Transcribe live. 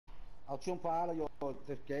I'll jump out of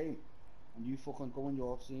the game, and you fucking go in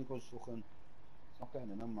your scene because fucking it's not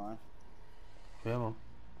getting in on mine. Yeah, man.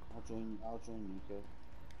 I'll join you, kid.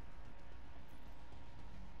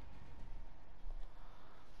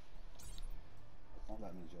 It's not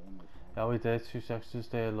letting me join, mate. Yeah, we did 2 seconds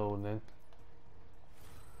there loading in.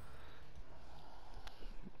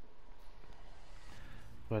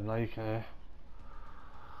 But now you can.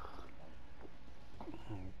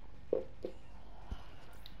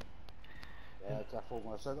 Yeah, it's that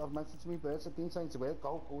fucking. I said, I've mentioned to me, birds have been saying to it,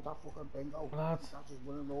 go that fucking bingo. Lads, That's just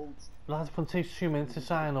winning loads. lads, if it takes 2 minutes to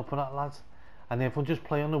sign up for that, lads, and if we just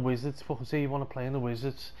play on the Wizards, fucking say you want to play on the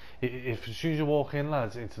Wizards, if as soon as you walk in,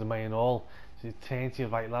 lads, into the main hall, you turn to your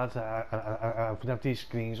right, lads, and we have these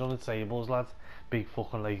screens on the tables, lads, big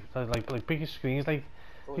fucking like bigger screens, like.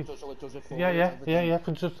 So it does it for Yeah.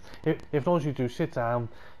 For just if those you do sit down,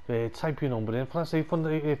 type your number in. For say for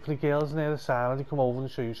the girls near the side, they come over and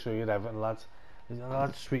show you everything, lads.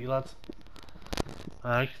 Lads, sweet lads.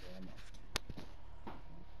 Aye.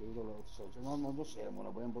 Do the little something. I'm just saying when I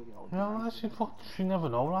win, but you know. No, lads, you never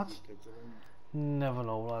know, lads. Never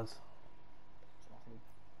know, lads.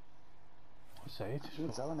 I say it. I'm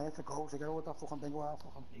telling her to go. She go with that fucking thing. Well,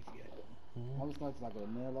 fucking big yeah. I'm just going to like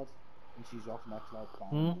in there, lad. And she's off next, lad.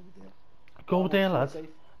 Bang, go there, lad.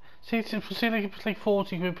 See, it's like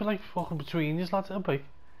 40 quid, but like fucking between these lads, it'll be.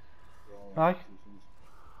 Yeah. Aye.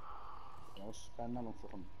 Spend that on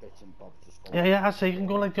fucking bits and bobs. Just go. Yeah, I say you can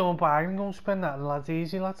go like John Bargain and go and spend that, lads,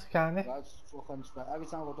 easy, lads, can't you? Lads, fucking spend. Every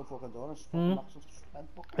time I go to fucking done, it's fucking maximum spend.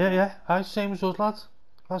 Yeah, aye, same as us, lads.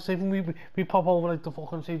 That's even we pop over like the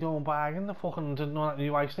fucking say John Bargain, the fucking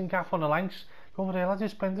new Iceland gaff on the Lancs. Go over there, lads, you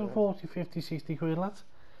spend them 40, 50, 60 quid, lads.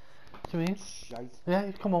 Do you mean? Shite. Yeah,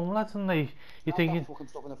 you come home, lads, and you think fucking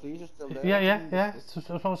stuff in the freezer still there. Yeah. That's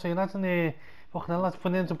what I'm saying, lads, and fucking lads, for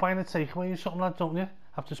them to buy a takeaway or something, lads, don't you?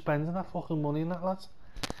 After spending that fucking money in that, lads.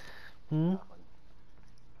 I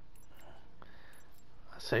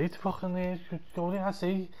say to fucking go there. I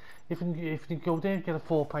say if you go there, get a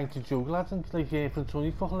 4 pint of jug, lads, and like for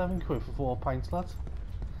 20 fucking 11 quid for 4 pints, lads.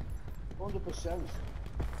 100%.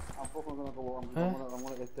 I'm fucking gonna go. I'm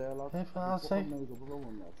gonna get there, lads. Yeah, I say.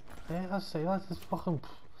 Yeah, I say, lads, it's fucking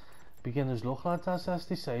beginner's luck, lads, as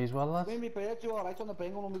they say as well, lads. When we pay you alright on the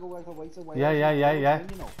bingo when we go like a wait away. Yeah.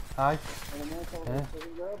 Aye.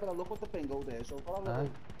 But I look at the bingo there, so for a little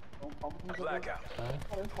blackout.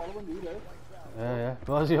 I'm following you there. Yeah.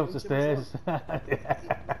 Was he up the stairs?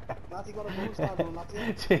 Matty got a phone started on Matty.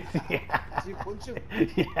 Yeah. You punch him?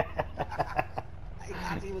 Yeah.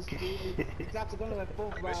 Matty was stupid. He's actually gonna let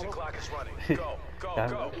both right Mission up. clock is running. Go. Go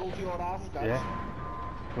to your ass, guys. Yeah.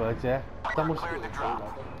 Right, yeah. That must Cleared the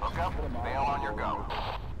drop. Look up, bail on your go.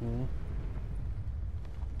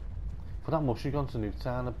 For that must have gone to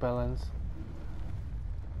Newtown at Bellends.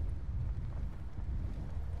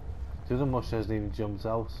 The other mush hasn't even jumped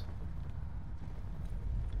out.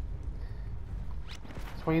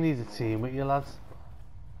 That's why you need a team with you, lads.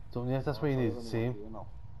 Don't you? That's why you need a team.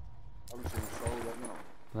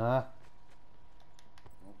 Nah.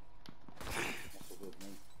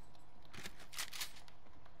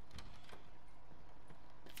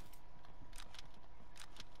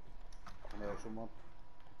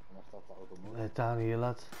 Down here,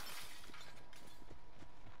 lads.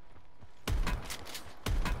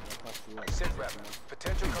 Sit rep.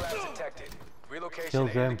 Potential collapse detected. Relocation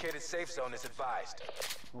to indicated safe zone is advised.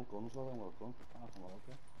 No guns, well, well done.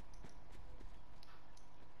 Okay.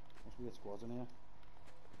 Must be a squad in here.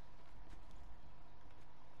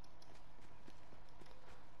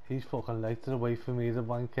 He's fucking later away from me, the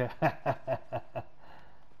banker.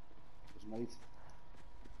 His mate.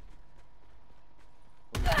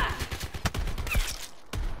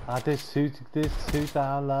 This two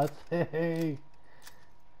down, lads. Hey.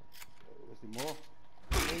 Is there more?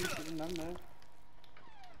 He's sitting down there.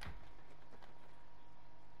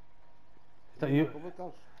 Is that you?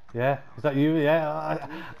 Yeah, is that you? Yeah.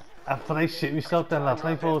 After I shit myself then last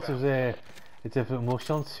night, I thought it was a different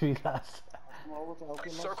motion to me, lads.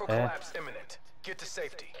 Circle collapse imminent. Get to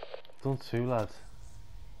safety. Done two, lads.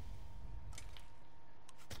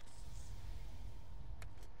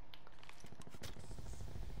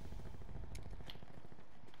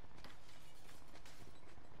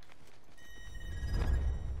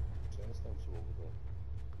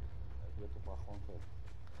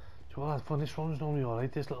 So lad, fun, this one's normally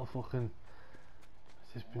alright, this little fucking...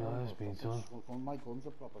 This has been done. My guns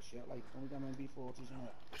are proper shit, like, only them MB40s and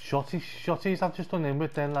it. Shotties I've just done in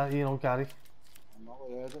with then, like, you know, Gary. I'm not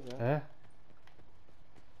aware of it, yeah. Yeah.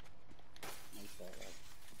 Nice start,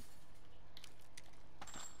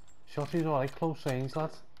 lad. Shotties alright, close range,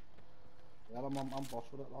 lads. Yeah, I'm boss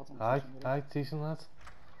with it, lads. Aye, decent lad.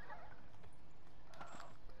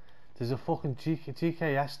 There's a fucking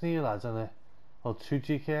GKS near lads, isn't there? Or 2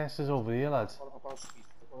 GKS's over here lads.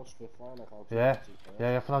 Yeah,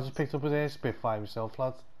 I just picked up a Spitfire myself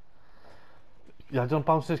lads. Yeah, I don't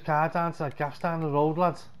bounce this car down to that gas down the road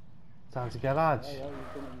lads. Down to garage. Yeah,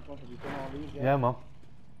 you've done all these, Yeah man.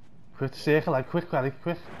 Quick circle like quick.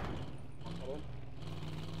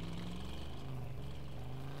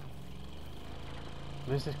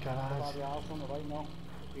 Where's this garage?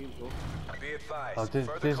 Be advised. Oh,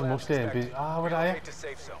 there's a Mustang. Ah, where are you? To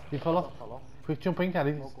safe zone. You fell off? Quick jump in,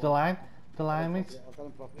 Gary. The line, mate.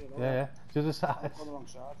 Yeah. To the side. On the wrong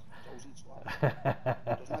side. I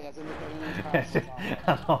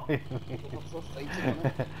know what you mean.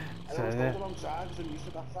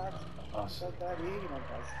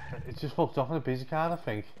 It's just fucked off in a busy car, I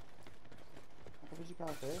think.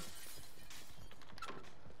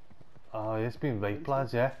 Oh, it's been raped,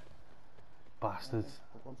 lads, yeah. Bastards.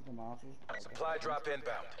 Supply drop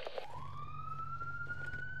inbound.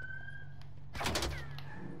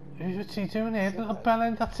 What's he doing here? Little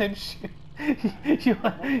bellend, that's him.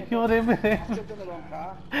 You're in with him.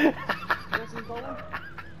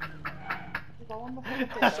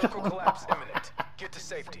 Circle collapse imminent. Get to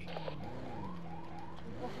safety.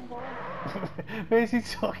 Where's he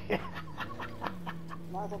talking?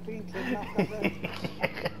 Might have been kidnapped, has it?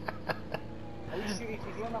 Are you serious?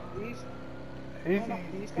 He's going up these?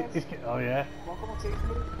 Oh yeah? Come on, take me.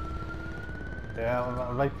 Yeah,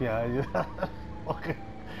 I'm right behind you. Fucking...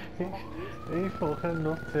 He's fucking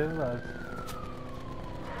nuts in, lad.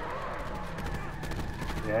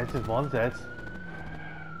 Yeah, just one dead.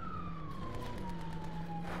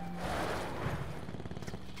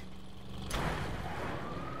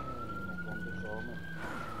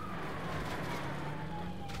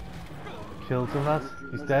 Killed him, lad.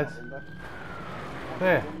 He's dead.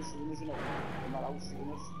 There.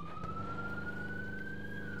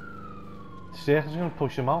 Zeker's gonna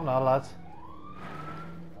push him out now, lads.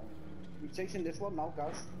 We're chasing this one now,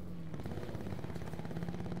 guys.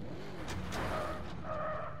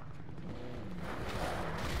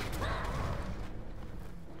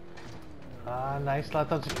 Ah, nice lad,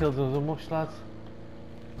 that just killed another mush, lad.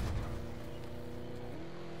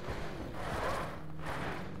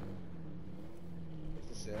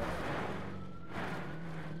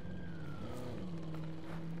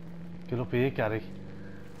 Get up here, Gary.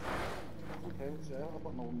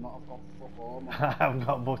 I haven't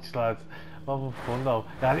got much, lads. Having fun though.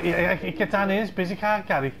 Get down here, it's busy car,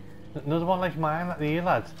 Gary. Another one like mine, like here,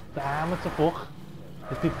 lads. The armour to fuck.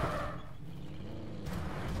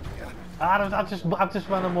 I've just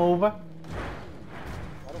run him over.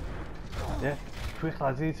 Yeah, quick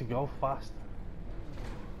lads, need to go fast.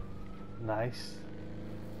 Nice.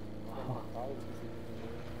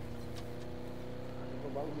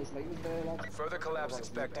 Further collapse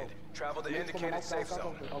expected. Travel to indicated safe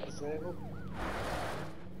zone.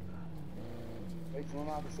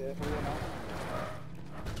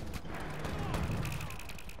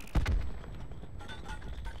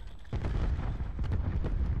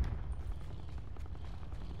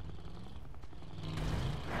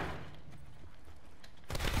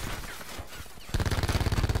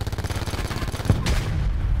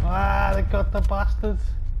 Ah, they got the bastards.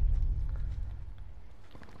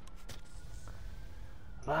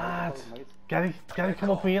 Lads, Gary,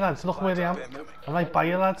 come up here, lads. Look where I am. I'm right by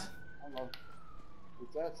you, lads.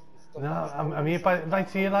 No, I'm here by, right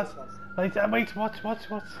here, lads. Right, wait, watch.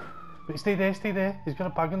 But stay there. He's got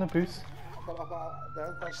a bag in the boot.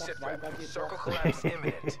 Sit rep. Circle collapse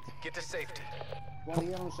imminent. Get to safety.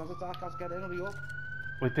 Wait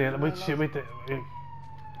there.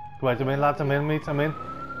 Go ahead, I'm in, lads. I'm in, mate. I'm in.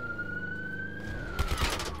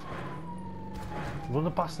 Run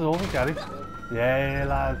the bastard over, Gary. Yeah,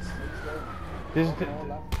 lads. There's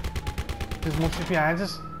monsters behind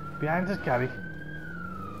us. Behind us, Gary.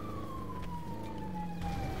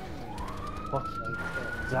 What?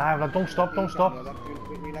 Dive, lad. Don't stop. There's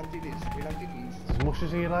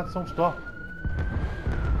monsters here, lads. Don't stop.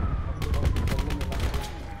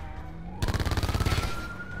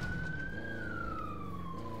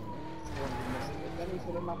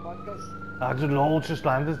 There's loads just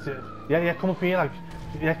landed. Yeah, come up here, like.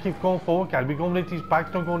 Yeah, keep going forward, Gary. We're going to let these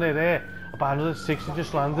bags don't go near there. About another 60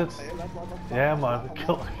 just landed. Yeah, man.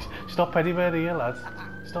 Stop anywhere here, lads.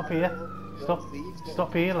 Stop here.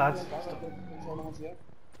 Stop here, lads.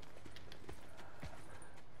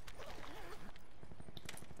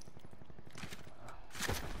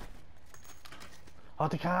 Oh,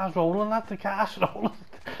 the car's rolling, lad. The car's rolling.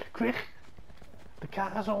 Quick. The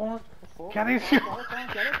car's rolling. Get it.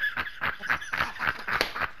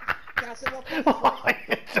 I said, what the fuck?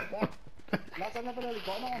 Lads, I never really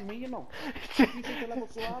got on me, you know. You think the level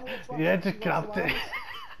 2 armor? Yeah, just grabbed it.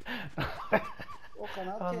 What can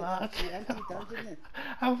I Oh, do? lads. You empty down, didn't you?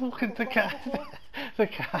 I'm fucking the car. The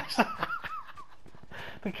car's...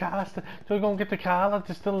 The car's... So we go and get the car, lads,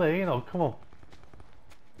 it's still there, you know, come on.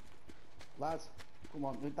 Lads, come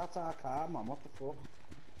on, that's our car, man, what the fuck?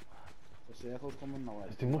 The circle's coming now.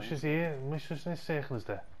 Is die moesjes hier, moesjes in cirkels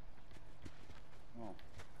there? Oh.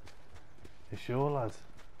 You sure, lads?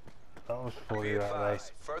 That was funny, Be that way.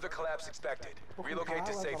 advised, further collapse expected. Relocate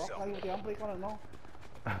to safe zone. With the handbrake on it, no?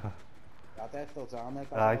 Yeah, they're still down there.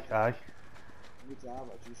 Aye. You drive,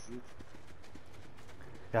 I just shoot.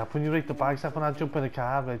 Yeah, when you rate the bikes up and I jump in the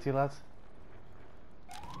car, ready, lads?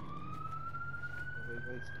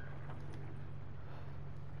 Wait.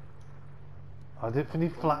 Oh, when he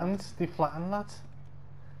flattens, lads? Come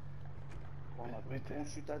on, lad. Wait there. Don't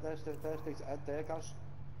shoot that, there's Ed there, guys.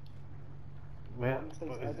 Where?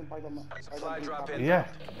 Supply drop in. Yeah.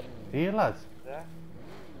 Here, lads?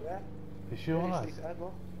 Yeah. You sure, lads? Ed,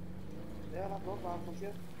 look. Yeah, lad, look, man, from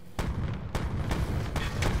here.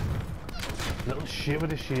 Little shit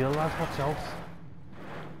with the shield, lads, watch out.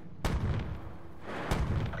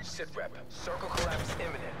 Sit rep. Circle collapse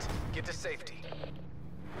imminent. Get to safety.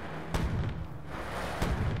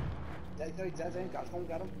 Dead, no, he's dead, ain't guys, go and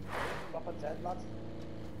get him. Stop at dead, lads.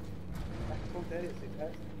 Next one there, it's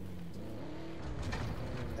dead.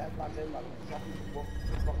 Dead, lads, in, lads. Shot him to the book.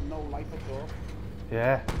 He's got no life at all.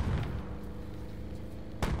 Yeah.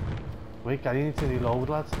 Wait, I need to reload,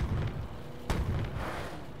 lads.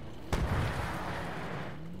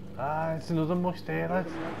 Ah, it's another mush there,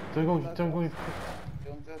 lads. Don't go. He's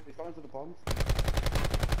going to the pond.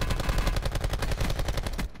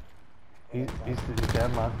 He's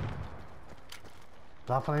dead, man.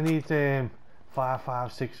 Lad, I need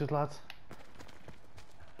 5.56s, lads.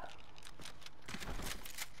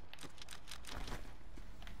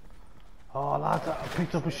 Oh, lads, I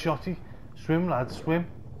picked up a shotty. Swim, lads, swim.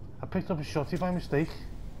 I picked up a shotty by mistake.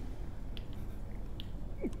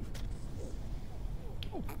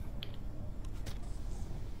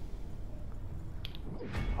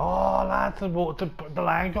 Oh, lads, the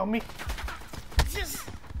line got me.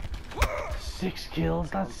 6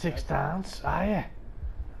 kills, lads, 6 downs. Ah, yeah.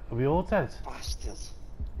 Are we all dead? Bastards.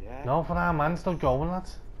 Yeah. No, for our man, still going,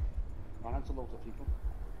 lads. Man, it's a lot of people.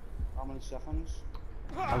 How many seconds?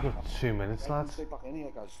 I've got 2 minutes, lads. Stay back in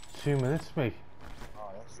here, guys. 2 minutes, mate.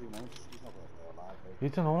 Oh, yeah, 3 minutes. He's not going to stay alive, mate. You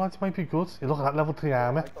don't know, lads, it might be good. You look at that level 3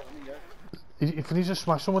 armour. Right, doesn't he, yeah? If he needs to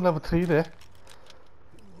smash someone level 3 there.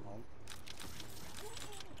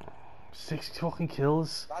 6 fucking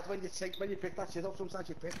kills. That's when you pick that shit up, sometimes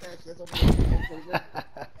you pick that shit up.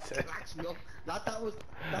 Cracks me up. That was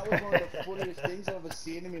one of the funniest things I've ever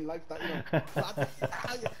seen in my life. That, you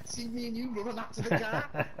know, see me and you running up to the car.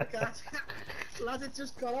 Lad, it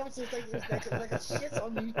just got off. It's just like a shit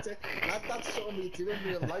on me. Lad, that's something me do in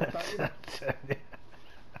real life. That, you know.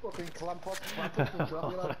 Fucking clamp up and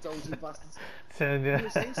drop you, lad, dozy bastards. Telling you. You were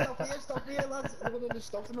saying, stop here, lads. And one of them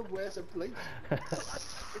stopped in the worst of place.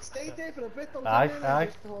 It stayed there for a bit, though. Aye.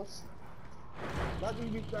 Lads,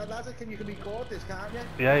 you can record this, can't you?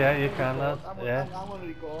 Yeah, you can, lad. Yeah. I'm going to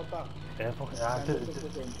record that. Yeah, fucking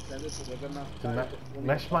Send us a ribbon now. the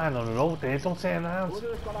mesh man on the road there, don't turn around.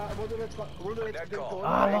 Whether it's been going.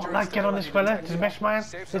 Ah, look, lad, get on this fella. There's a mesh man.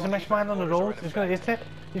 There's a mesh man on the road. He's gonna hit it.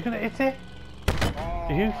 He's gonna hit it.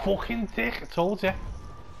 You fucking dick, I told you.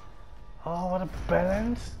 Oh, what a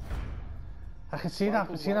bellend. I can see that,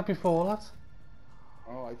 I've seen that before, lad.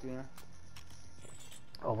 Oh, I do, yeah.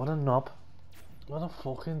 Oh, what a knob. What a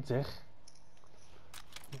fucking dick.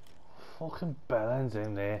 Fucking bellend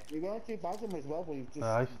in there. You weren't too bad him as well, but you've just...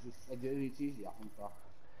 Aye. It's easy, I think, that.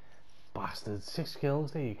 Bastard, 6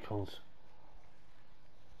 kills there, you cunt.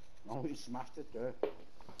 No, he smashed it there.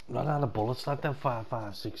 Not out of bullets, lad, them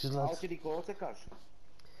 5.56s, How lads. did he go to, guys?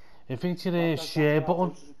 You think your share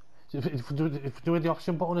button, if you do the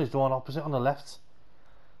option button is the one opposite on the left.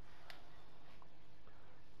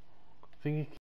 I think you